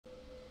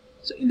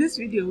So in this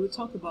video, we'll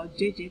talk about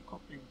JJ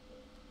coupling.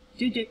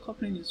 JJ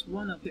coupling is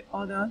one of the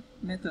other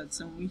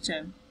methods in which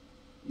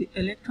the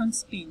electron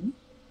spin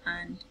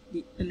and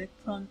the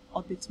electron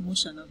orbit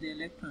motion of the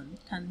electron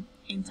can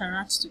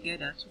interact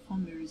together to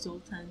form a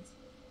resultant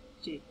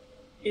J.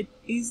 It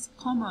is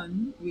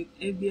common with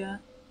heavier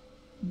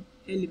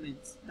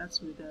elements,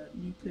 that's with a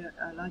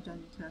larger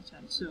nuclear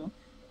charge. So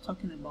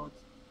talking about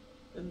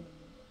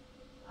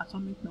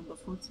atomic number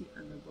 40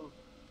 and above.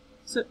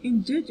 So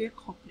in JJ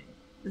coupling,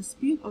 the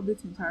spin-orbit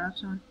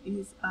interaction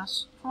is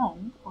as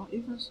strong or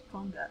even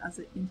stronger as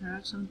the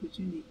interaction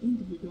between the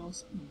individual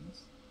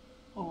spins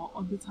or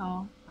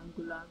orbital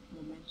angular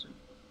momentum.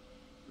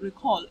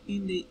 Recall,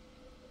 in the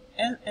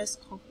LS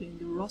coupling,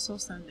 the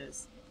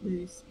Russell-Sanders,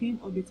 the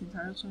spin-orbit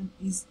interaction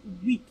is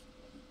weak.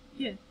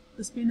 Here,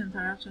 the spin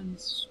interaction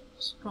is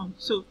strong.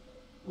 So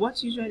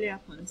what usually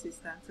happens is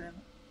that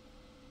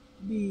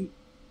the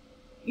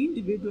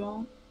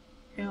individual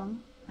L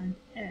and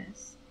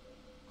S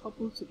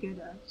couple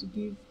together to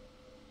give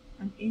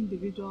an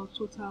individual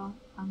total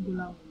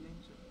angular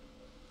momentum.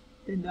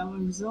 Then our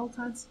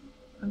resultant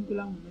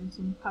angular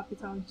momentum,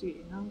 capital J,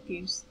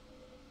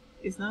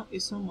 is now a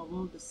sum of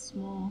all the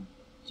small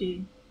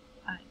Ji.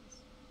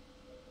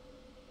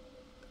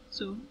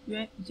 So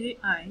where Ji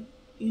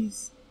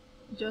is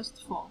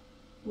just for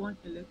one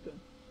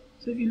electron.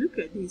 So if you look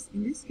at this,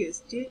 in this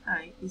case Ji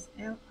is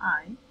Li,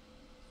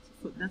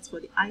 that's for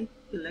the I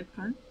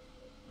electron,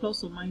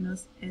 plus or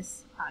minus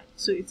Si.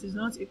 So it is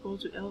not equal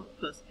to L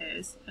plus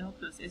S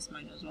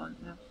minus 1.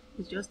 No,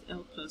 it's just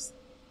L plus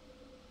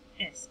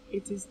S.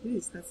 It is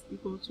this that's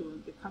equal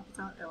to the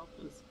capital L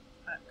plus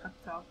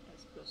capital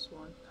S plus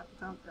 1,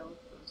 capital L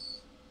plus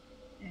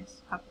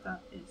S, capital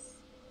S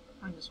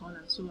minus 1,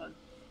 and so on.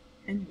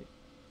 Anyway,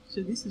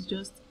 so this is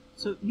just,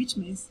 so which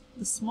means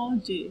the small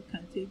j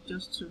can take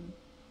just two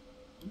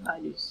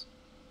values.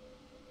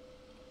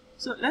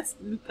 So let's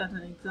look at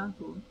an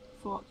example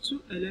for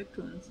two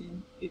electrons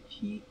in a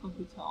p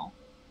orbital.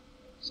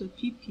 So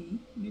pp,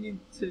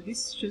 meaning, so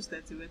this shows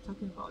that we're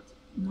talking about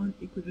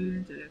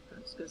non-equivalent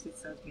electrons because it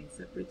has been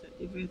separated.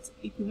 If it's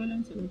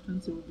equivalent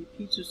electrons, it will be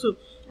p2. So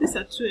these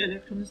are two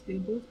electrons, they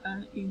both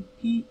are in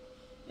p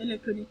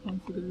electronic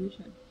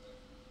configuration.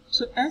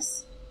 So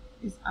S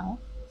is out,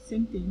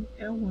 same thing,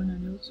 L1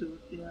 and L2,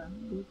 they are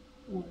both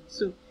 1.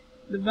 So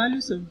the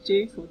values of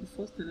J for the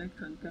first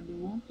electron can be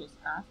 1 plus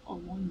half or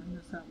 1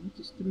 minus half, which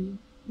is 3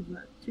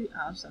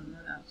 halves and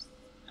 1 half.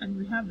 And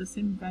we have the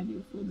same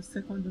value for the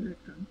second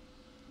electron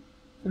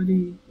for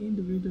the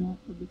individual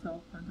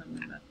orbital quantum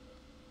number.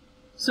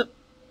 So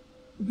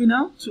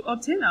now to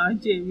obtain our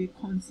J, we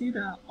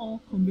consider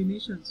all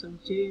combinations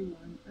of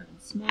J1 and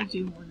small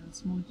j1 and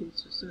small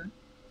j2. So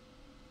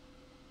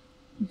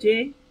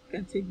J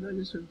can take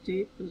values of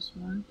J plus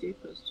 1, J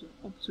plus 2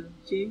 up to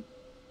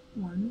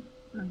J1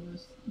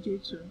 minus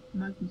J2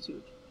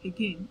 magnitude.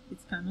 Again, it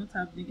cannot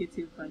have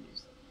negative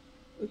values.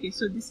 Okay,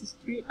 so this is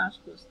 3 halves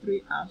plus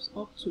 3 halves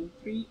up to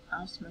 3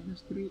 halves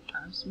minus 3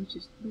 halves, which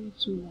is 3,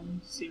 2,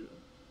 1, 0.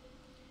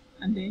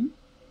 And then,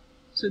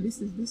 so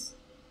this is this.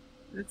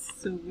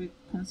 So we're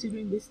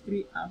considering this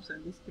 3 halves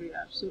and this 3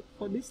 halves. So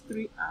for this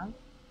 3 half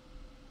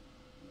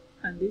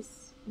and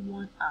this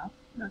 1 half,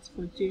 that's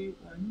for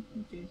J1,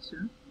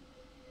 J2.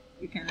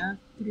 We can have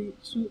 3,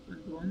 2,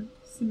 and 1.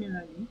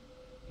 Similarly,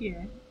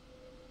 here,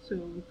 so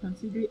we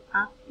consider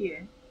half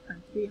here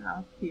and 3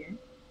 half here.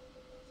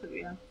 So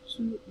we have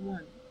 2,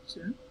 1,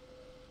 2.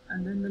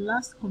 And then the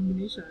last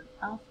combination,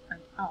 half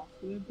and half,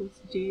 where both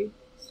J,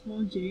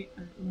 small j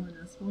and 1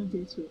 and small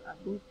j2 are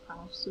both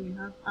half. So we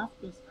have half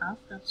plus half,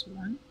 that's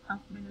 1, half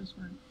minus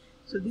 1.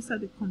 So these are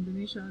the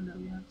combination that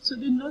we have. So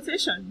the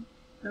notation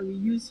that we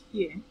use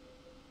here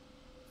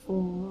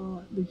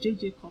for the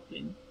JJ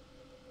coupling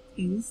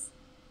is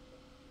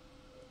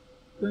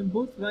when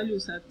both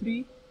values are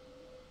 3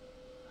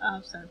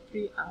 halves and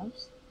 3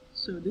 halves.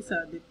 So these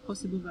are the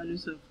possible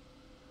values of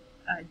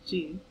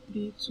J,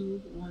 3,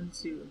 2, 1,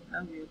 0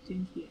 that we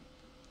obtained here.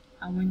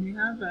 And when we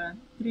have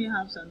 3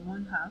 halves and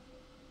 1 half,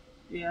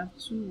 we have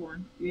 2,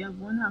 1. We have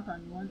 1 half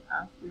and 1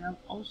 half. We have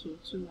also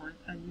 2, 1.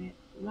 And we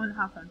 1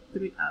 half and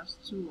 3 halves,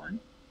 2, 1.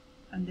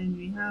 And then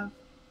we have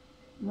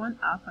 1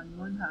 half and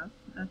 1 half.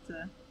 That's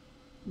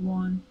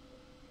 1,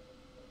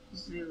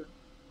 0.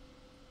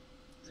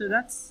 So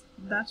that's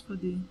for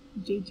the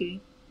JJ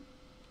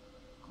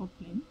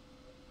coupling.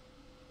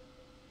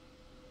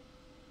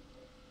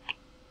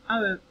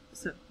 However,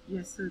 so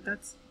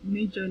that's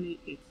majorly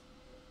it.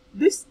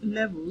 These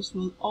levels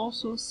will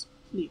also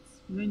split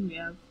when we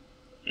have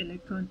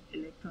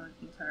electron-electron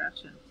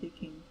interaction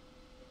taking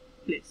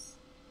place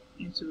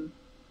into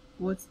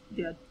what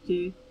their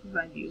J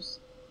values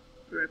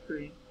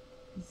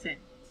represent.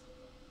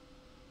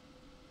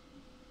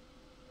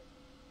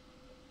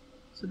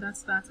 So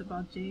that's that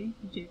about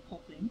JJ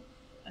coupling.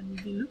 And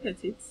if you look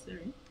at it,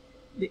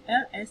 the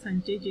LS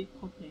and JJ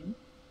coupling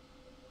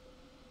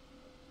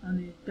on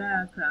the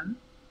diagram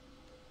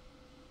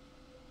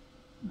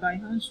by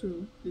Hans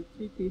rule, the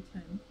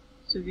 3p10.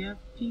 So we have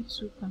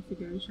P2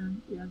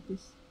 configuration, we have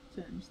these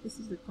terms. This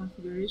is the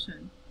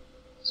configuration.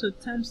 So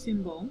term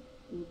symbol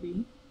will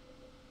be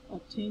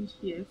obtained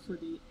here for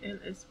the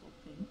LS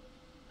coupling,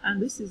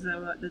 and this is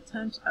the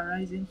terms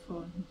arising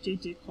for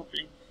JJ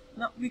coupling.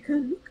 Now we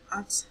can look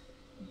at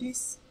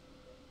these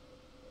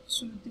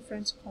two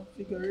different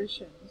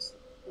configurations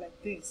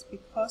like this,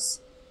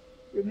 because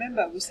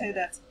remember we said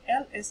that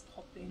LS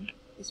coupling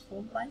is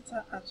for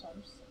lighter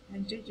atoms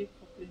and JJ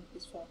coupling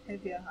is for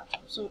heavier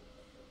atoms. So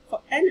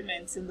for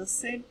elements in the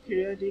same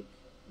periodic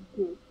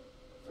group,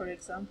 for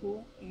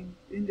example, in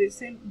the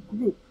same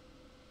group,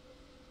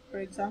 for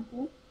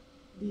example,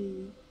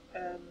 the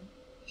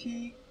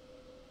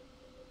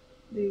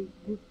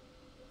group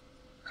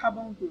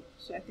carbon group.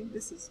 So I think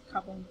this is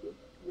carbon group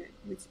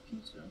with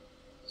P2.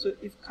 So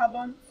if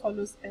carbon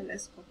follows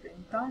LS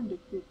coupling down the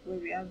group where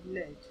we have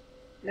lead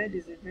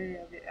is a very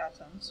heavy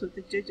atom, so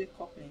the JJ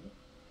coupling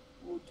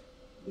would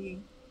be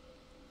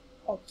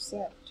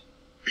observed.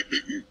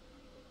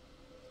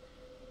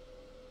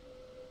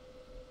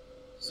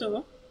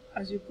 So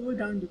as you go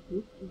down the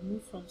group, you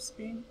move from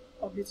spin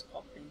orbit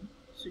coupling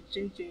to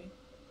JJ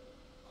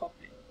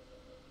coupling.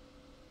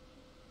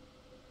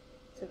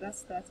 So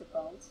that's that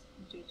about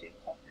JJ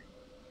coupling.